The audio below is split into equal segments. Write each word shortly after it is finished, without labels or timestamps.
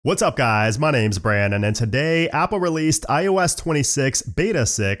What's up guys, my name's Brandon, and today Apple released iOS 26 Beta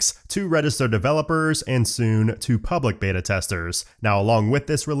 6 to registered developers and soon to public beta testers. Now along with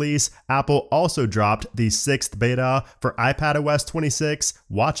this release, Apple also dropped the 6th beta for iPadOS 26,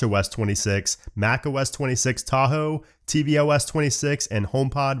 watchOS 26, macOS 26 Tahoe, tvOS 26, and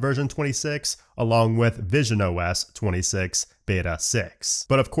HomePod version 26, along with visionOS 26 Beta 6.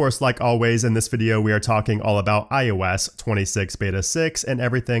 But of course, like always in this video, we are talking all about iOS 26 Beta 6 and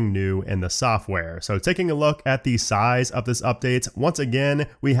everything new in the software. So taking a look at the size of this update, once again,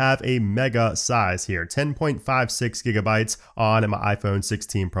 we have a mega size here, 10.56 gigabytes on my iPhone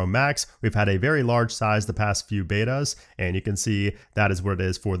 16 Pro Max. We've had a very large size the past few betas, and you can see that is what it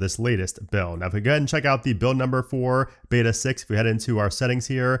is for this latest build. Now if we go ahead and check out the build number for Beta 6, if we head into our settings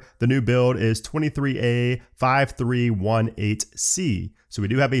here, the new build is 23A5318C. So we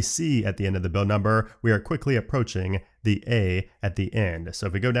do have a C at the end of the build number. We are quickly approaching the A at the end. So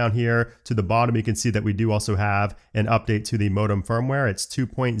if we go down here to the bottom, you can see that we do also have an update to the modem firmware. It's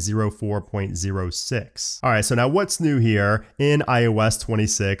 2.04.06. All right, so now what's new here in iOS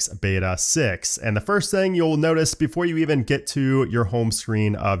 26 Beta 6? And the first thing you'll notice before you even get to your home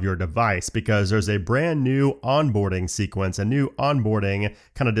screen of your device, because there's a brand new onboarding sequence, a new onboarding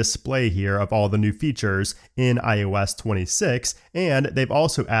kind of display here of all the new features in iOS 26. And they've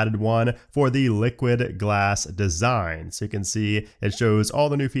also added one for the liquid glass design. So you can see it shows all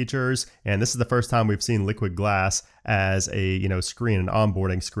the new features, and this is the first time we've seen liquid glass as a screen, an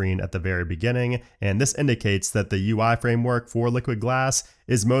onboarding screen at the very beginning. And this indicates that the UI framework for liquid glass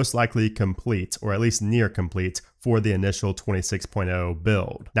is most likely complete, or at least near complete, for the initial 26.0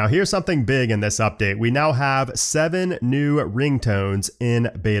 build. Now here's something big in this update. We now have 7 new ringtones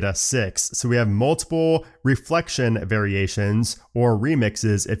in Beta 6. So we have multiple reflection variations, or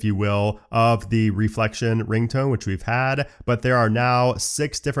remixes, if you will, of the reflection ringtone, which we've had, but there are now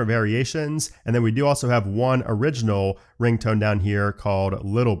 6 different variations. And then we do also have one original ringtone down here called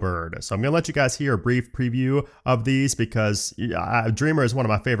Little Bird. So I'm gonna let you guys hear a brief preview of these because Dreamer is one of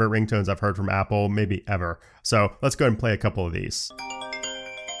my favorite ringtones I've heard from Apple, maybe ever. So let's go ahead and play a couple of these.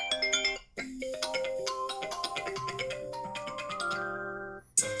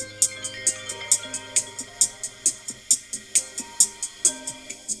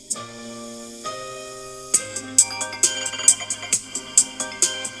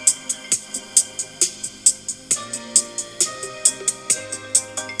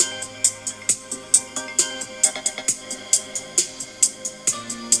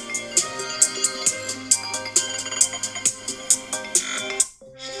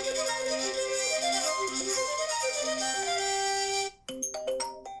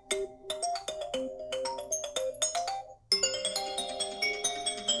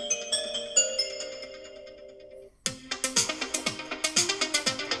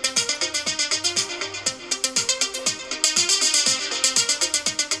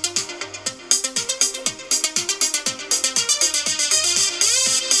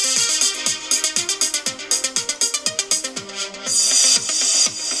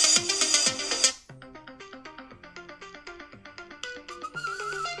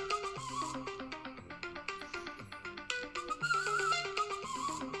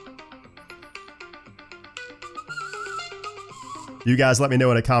 You guys let me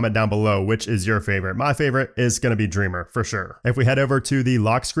know in a comment down below which is your favorite. My favorite is going to be Dreamer for sure. If we head over to the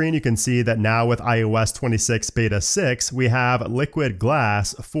lock screen, you can see that now with iOS 26 Beta 6, we have liquid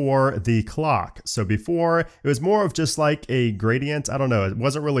glass for the clock. So before, it was more of just like a gradient. I don't know, it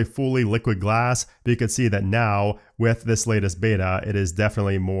wasn't really fully liquid glass, but you can see that now with this latest beta, it is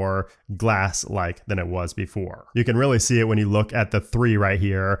definitely more glass-like than it was before. You can really see it when you look at the 3 right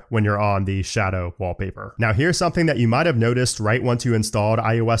here when you're on the shadow wallpaper. Now here's something that you might have noticed right once you installed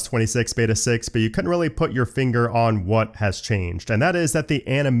iOS 26 Beta 6, but you couldn't really put your finger on what has changed. And that is that the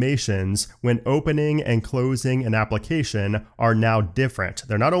animations when opening and closing an application are now different.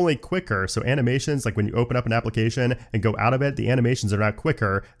 They're not only quicker, so animations, like when you open up an application and go out of it, the animations are now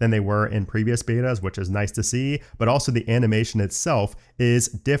quicker than they were in previous betas, which is nice to see, but also the animation itself is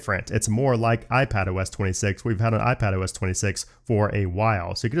different. It's more like iPadOS 26. We've had an iPadOS 26 for a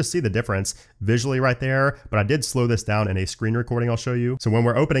while. So you can just see the difference visually right there, but I did slow this down in a screen recording I'll show you. So when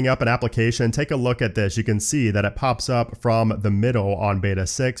we're opening up an application, take a look at this. You can see that it pops up from the middle on Beta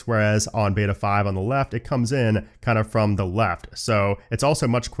 6, whereas on Beta 5 on the left, it comes in kind of from the left. So it's also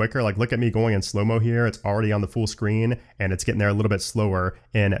much quicker. Like look at me going in slow-mo here. It's already on the full screen and it's getting there a little bit slower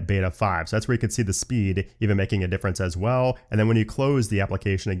in Beta 5. So that's where you can see the speed even making a difference as well. And then when you close the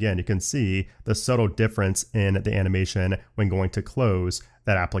application again, you can see the subtle difference in the animation when going to close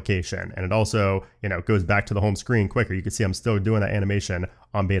that application. And it also, goes back to the home screen quicker. You can see I'm still doing that animation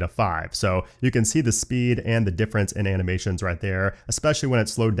on beta 5. So you can see the speed and the difference in animations right there, especially when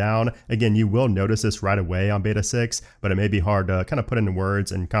it's slowed down. Again, you will notice this right away on beta 6, but it may be hard to kind of put into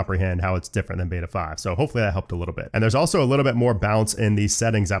words and comprehend how it's different than beta 5. So hopefully that helped a little bit. And there's also a little bit more bounce in the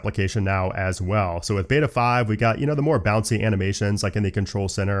settings application now as well. So with beta 5, we got, the more bouncy animations like in the control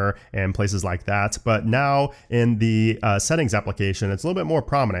center and places like that. But now in the settings application, it's a little bit more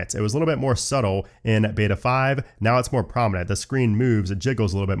prominent. It was a little bit more subtle in beta 5. Now it's more prominent. The screen moves, it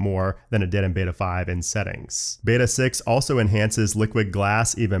jiggles a little bit more than it did in beta 5 in settings. Beta 6 also enhances liquid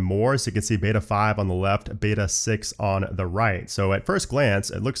glass even more. So you can see beta 5 on the left, beta 6 on the right. So at first glance,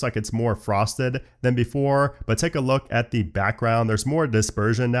 it looks like it's more frosted than before, but take a look at the background. There's more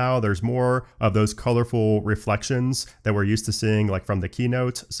dispersion now. There's more of those colorful reflections that we're used to seeing like from the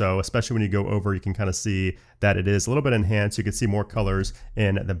keynote. So especially when you go over, you can kind of see that it is a little bit enhanced. You can see more colors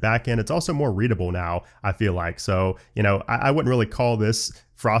in the back end. It's also more readable now, I feel like. So, I wouldn't really call this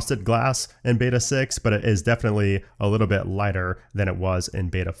frosted glass in beta 6, but it is definitely a little bit lighter than it was in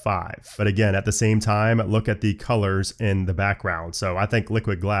beta 5. But again, at the same time, look at the colors in the background. So I think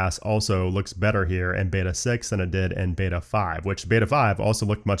liquid glass also looks better here in beta 6 than it did in beta 5, which beta 5 also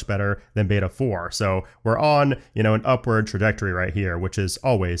looked much better than beta 4. So we're on, an upward trajectory right here, which is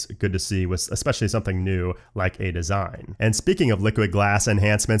always good to see with especially something new like a design. And speaking of liquid glass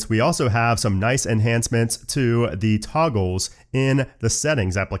enhancements, we also have some nice enhancements to the toggles in the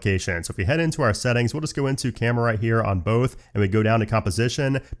settings application. So if we head into our settings, we'll just go into camera right here on both, and we go down to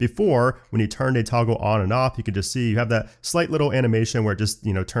composition. Before, when you turned a toggle on and off, you can just see you have that slight little animation where it just,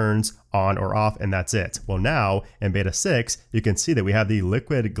 turns on or off, and that's it. Well, now in beta 6, you can see that we have the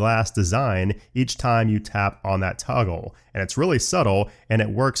liquid glass design each time you tap on that toggle. And it's really subtle and it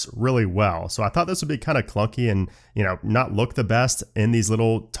works really well. So I thought this would be kind of clunky and, not look the best in these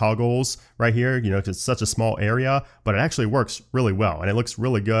little toggles right here, because it's such a small area, but it actually works really well and it looks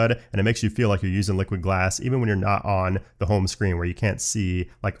really good and it makes you feel like you're using liquid glass even when you're not on the home screen where you can't see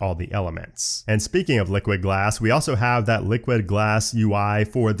like all the elements. And speaking of liquid glass, we also have that liquid glass UI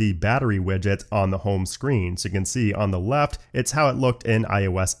for the battery widget on the home screen. So you can see on the left, it's how it looked in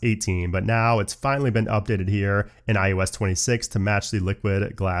iOS 18, but now it's finally been updated here in iOS 26 to match the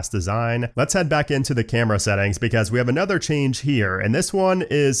liquid glass design. Let's head back into the camera settings because we have another change here. And this one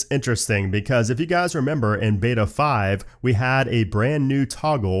is interesting because if you guys remember in beta 5, we had a brand new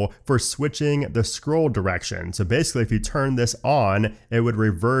toggle for switching the scroll direction. So basically, if you turn this on, it would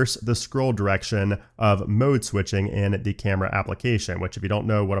reverse the scroll direction of mode switching in the camera application, which if you don't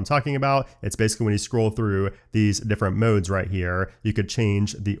know what I'm talking about, it's basically when you scroll through these different modes right here, you could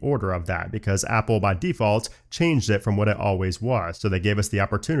change the order of that because Apple by default changed it from what it always was. So they gave us the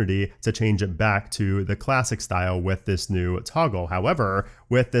opportunity to change it back to the classic style with this new toggle. However,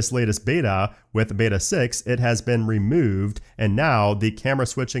 with this latest beta, with beta 6, it has been removed and now the camera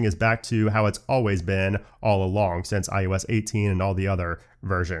switching is back to how it's always been all along since iOS 18 and all the other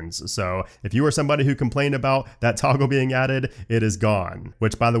versions. So if you were somebody who complained about that toggle being added, it is gone,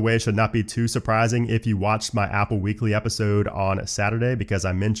 which by the way should not be too surprising if you watched my Apple Weekly episode on Saturday, because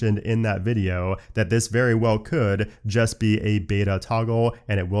I mentioned in that video that this very well could just be a beta toggle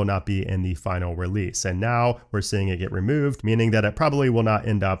and it will not be in the final release. And now we're seeing it get removed, meaning that it probably will not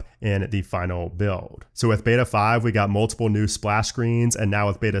end up in the final build. So with beta 5, we got multiple new splash screens, and now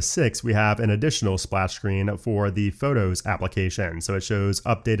with beta 6, we have an additional splash screen for the Photos application. So it shows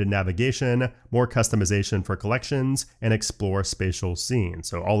updated navigation, more customization for collections, and explore spatial scenes.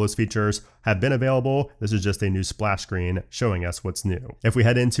 So all those features have been available. This is just a new splash screen showing us what's new. If we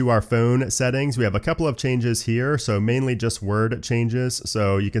head into our phone settings, we have a couple of changes here. So mainly just word changes.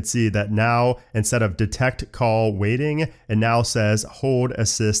 So you can see that now instead of detect call waiting, it now says hold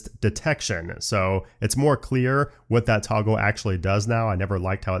assist detection. So it's more clear what that toggle actually does now. I never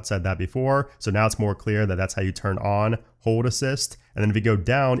liked how it said that before. So now it's more clear that that's how you turn on hold assist. And then if you go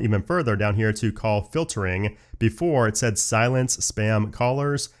down even further down here to call filtering, before it said silence spam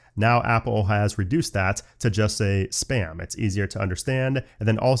callers. Now Apple has reduced that to just say spam. It's easier to understand. And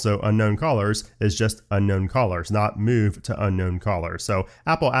then also unknown callers is just unknown callers, not move to unknown callers. So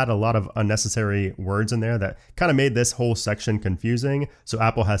Apple added a lot of unnecessary words in there that kind of made this whole section confusing. So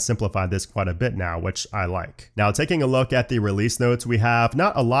Apple has simplified this quite a bit now, which I like. Now taking a look at the release notes, we have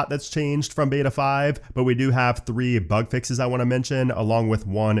not a lot that's changed from beta 5, but we do have 3 bug fixes I want to mention, along with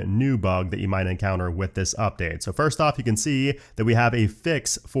 1 new bug that you might encounter with this update. So first off, you can see that we have a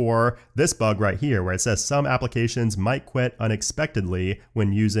fix for for this bug right here where it says some applications might quit unexpectedly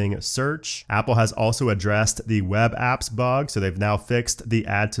when using search. Apple has also addressed the web apps bug, so they've now fixed the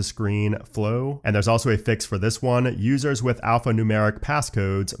add to screen flow. And there's also a fix for this one. Users with alphanumeric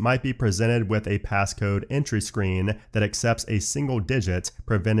passcodes might be presented with a passcode entry screen that accepts a single digit,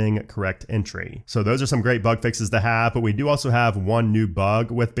 preventing correct entry. So those are some great bug fixes to have, but we do also have one new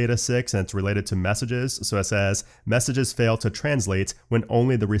bug with beta 6 and it's related to messages. So it says messages fail to translate when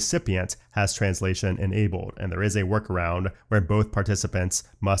only the recipient has translation enabled. And there is a workaround where both participants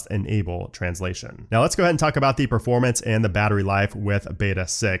must enable translation. Now let's go ahead and talk about the performance and the battery life with beta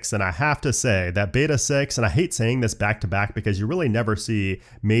 6. And I have to say that beta 6, and I hate saying this back to back because you really never see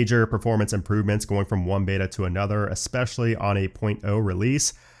major performance improvements going from one beta to another, especially on a 0.0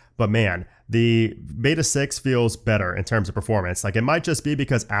 release. But man, the beta 6 feels better in terms of performance. Like it might just be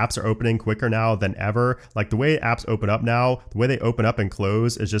because apps are opening quicker now than ever. Like the way apps open up now, the way they open up and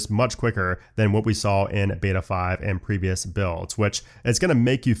close is just much quicker than what we saw in beta 5 and previous builds, which is going to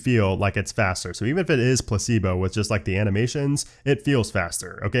make you feel like it's faster. So even if it is placebo with just like the animations, it feels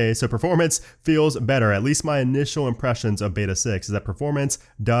faster. Okay, so performance feels better. At least my initial impressions of beta 6 is that performance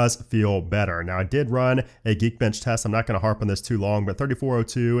does feel better. Now I did run a Geekbench test. I'm not going to harp on this too long, but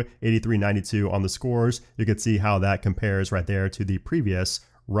 3402, 8392 on the scores. You can see how that compares right there to the previous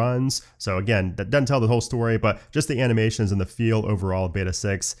runs. So again, that doesn't tell the whole story, but just the animations and the feel overall of beta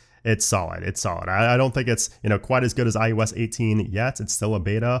 6, it's solid. It's solid. I don't think it's, quite as good as iOS 18 yet. It's still a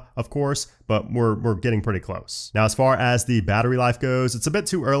beta, of course, but we're getting pretty close. Now, as far as the battery life goes, it's a bit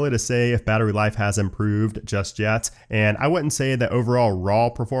too early to say if battery life has improved just yet. And I wouldn't say that overall raw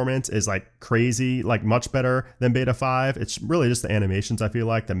performance is like crazy, like much better than beta 5. It's really just the animations I feel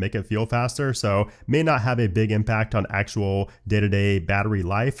like that make it feel faster. So may not have a big impact on actual day-to-day battery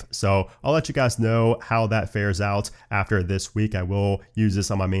life. So I'll let you guys know how that fares out after this week. I will use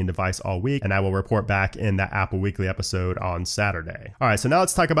this on my main device all week, and I will report back in that Apple Weekly episode on Saturday. All right, so now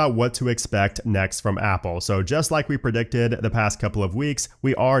let's talk about what to expect next from Apple. So just like we predicted the past couple of weeks,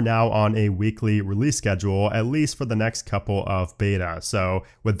 we are now on a weekly release schedule, at least for the next couple of beta. So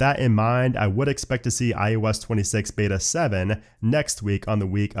with that in mind, I would expect to see iOS 26 beta 7 next week on the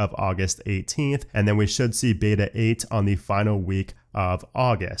week of August 18th, and then we should see beta 8 on the final week of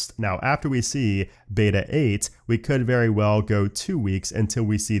August. Now, after we see beta 8, we could very well go 2 weeks until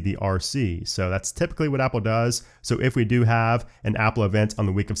we see the RC. So that's typically what Apple does. So if we do have an Apple event on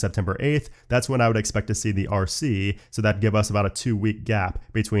the week of September 8th, that's when I would expect to see the RC. So that'd give us about a 2-week gap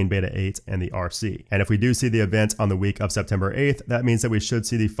between beta 8 and the RC. And if we do see the event on the week of September 8th, that means that we should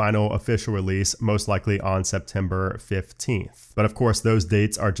see the final official release most likely on September 15th. But of course, those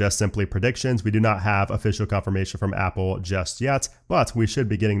dates are just simply predictions. We do not have official confirmation from Apple just yet, but we should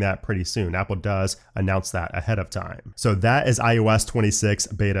be getting that pretty soon. Apple does announce that ahead of time. So that is iOS 26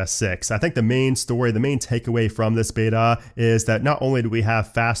 beta 6. I think the main story, the main takeaway from this beta is that not only do we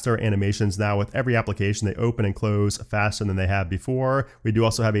have faster animations now with every application, they open and close faster than they have before. We do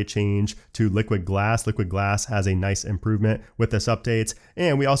also have a change to Liquid Glass. Liquid Glass has a nice improvement with this update.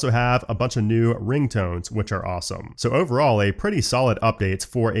 And we also have a bunch of new ringtones, which are awesome. So overall, a pretty solid update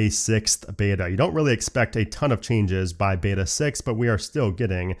for a 6th beta. You don't really expect a ton of changes by beta 6, but we are still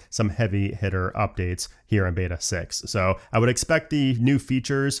getting some heavy hitter updates here in beta 6. So I would expect the new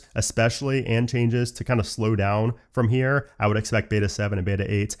features, especially, and changes to kind of slow down from here. I would expect beta 7 and beta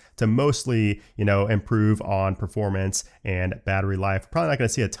 8 to mostly, improve on performance and battery life. Probably not going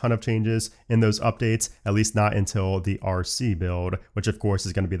to see a ton of changes in those updates, at least not until the RC build, which of course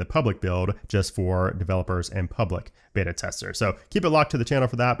is going to be the public build just for developers and public beta testers. So keep it locked to the channel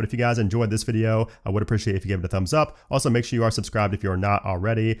for that. But if you guys enjoyed this video, I would appreciate if you give it a thumbs up. Also, make sure you are subscribed if you are not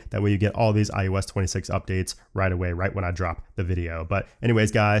already. That way you get all these iOS 26 updates right away, right when I drop the video. But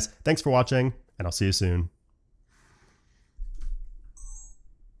anyways, guys, thanks for watching, and I'll see you soon.